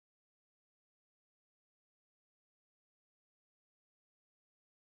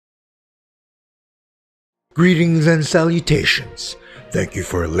Greetings and salutations. Thank you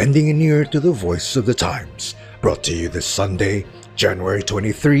for lending an ear to the Voice of the Times, brought to you this Sunday, January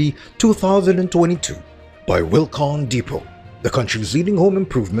 23, 2022, by Wilcon Depot, the country's leading home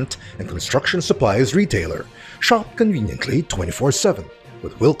improvement and construction supplies retailer. Shop conveniently 24/7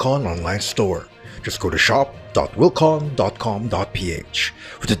 with Wilcon Online Store. Just go to shop.wilcon.com.ph.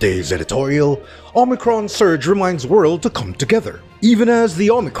 For today's editorial, Omicron surge reminds world to come together. Even as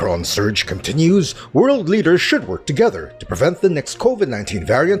the Omicron surge continues, world leaders should work together to prevent the next COVID-19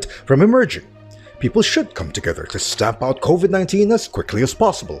 variant from emerging. People should come together to stamp out COVID-19 as quickly as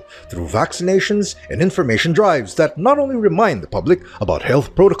possible through vaccinations and information drives that not only remind the public about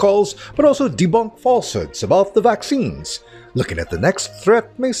health protocols, but also debunk falsehoods about the vaccines. Looking at the next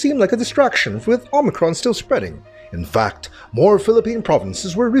threat may seem like a distraction with Omicron still spreading. In fact, more Philippine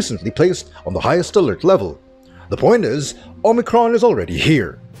provinces were recently placed on the highest alert level. The point is, Omicron is already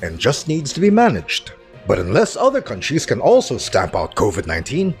here and just needs to be managed. But unless other countries can also stamp out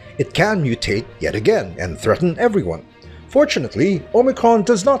COVID-19, it can mutate yet again and threaten everyone. Fortunately, Omicron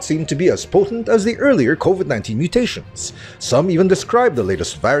does not seem to be as potent as the earlier COVID-19 mutations. Some even describe the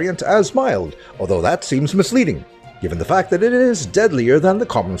latest variant as mild, although that seems misleading, given the fact that it is deadlier than the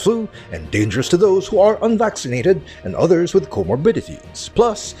common flu and dangerous to those who are unvaccinated and others with comorbidities.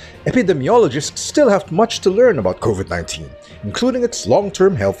 Plus, epidemiologists still have much to learn about COVID-19, including its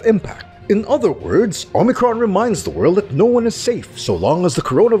long-term health impact. In other words, Omicron reminds the world that no one is safe so long as the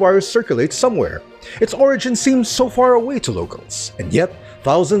coronavirus circulates somewhere. Its origin seems so far away to locals, and yet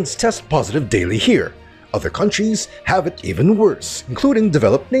thousands test positive daily here. Other countries have it even worse, including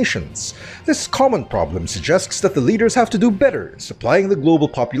developed nations. This common problem suggests that the leaders have to do better in supplying the global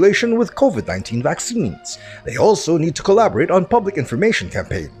population with COVID-19 vaccines. They also need to collaborate on public information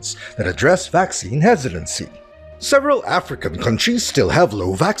campaigns that address vaccine hesitancy. Several African countries still have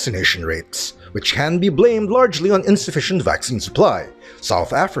low vaccination rates, which can be blamed largely on insufficient vaccine supply.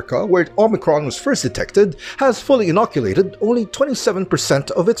 South Africa, where Omicron was first detected, has fully inoculated only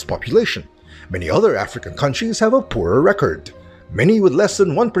 27% of its population. Many other African countries have a poorer record, many with less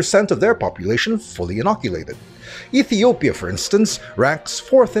than 1% of their population fully inoculated. Ethiopia, for instance, ranks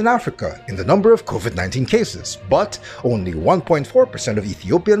 4th in Africa in the number of COVID-19 cases, but only 1.4% of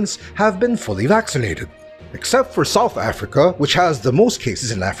Ethiopians have been fully vaccinated. Except for South Africa, which has the most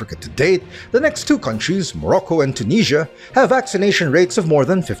cases in Africa to date, the next two countries, Morocco and Tunisia, have vaccination rates of more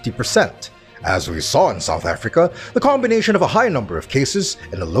than 50%. As we saw in South Africa, the combination of a high number of cases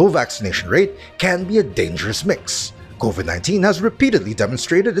and a low vaccination rate can be a dangerous mix. COVID-19 has repeatedly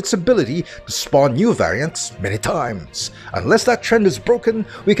demonstrated its ability to spawn new variants many times. Unless that trend is broken,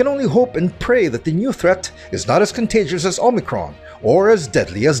 we can only hope and pray that the new threat is not as contagious as Omicron or as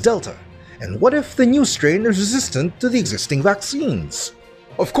deadly as Delta. And what if the new strain is resistant to the existing vaccines?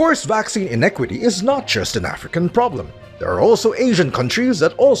 Of course, vaccine inequity is not just an African problem. There are also Asian countries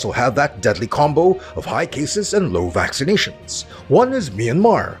that also have that deadly combo of high cases and low vaccinations. One is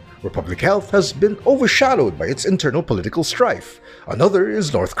Myanmar, where public health has been overshadowed by its internal political strife. Another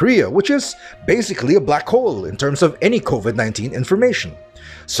is North Korea, which is basically a black hole in terms of any COVID-19 information.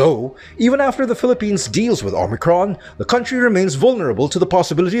 So, even after the Philippines deals with Omicron, the country remains vulnerable to the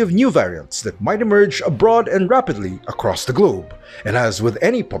possibility of new variants that might emerge abroad and rapidly across the globe. And as with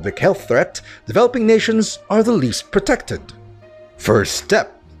any public health threat, developing nations are the least protected. First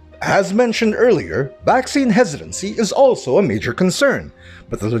step. As mentioned earlier, vaccine hesitancy is also a major concern,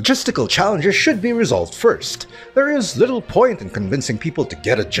 but the logistical challenges should be resolved first. There is little point in convincing people to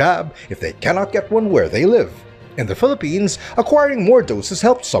get a jab if they cannot get one where they live. In the Philippines, acquiring more doses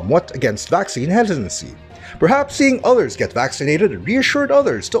helped somewhat against vaccine hesitancy. Perhaps seeing others get vaccinated reassured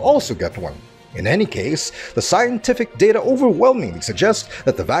others to also get one. In any case, the scientific data overwhelmingly suggest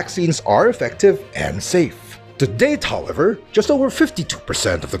that the vaccines are effective and safe. To date, however, just over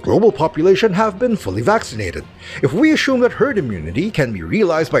 52% of the global population have been fully vaccinated. If we assume that herd immunity can be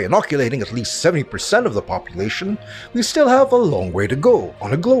realized by inoculating at least 70% of the population, we still have a long way to go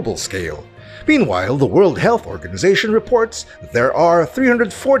on a global scale. Meanwhile, the World Health Organization reports that there are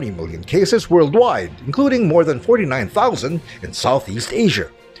 340 million cases worldwide, including more than 49,000 in Southeast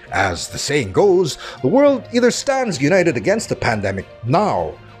Asia. As the saying goes, the world either stands united against the pandemic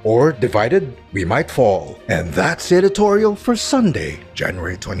now, or divided, we might fall. And that's the editorial for Sunday,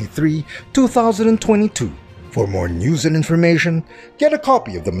 January 23, 2022. For more news and information, get a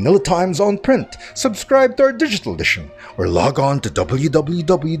copy of the Manila Times on print, subscribe to our digital edition, or log on to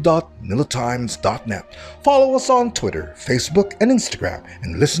www.manilatimes.net. Follow us on Twitter, Facebook, and Instagram,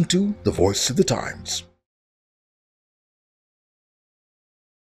 and listen to The Voice of the Times.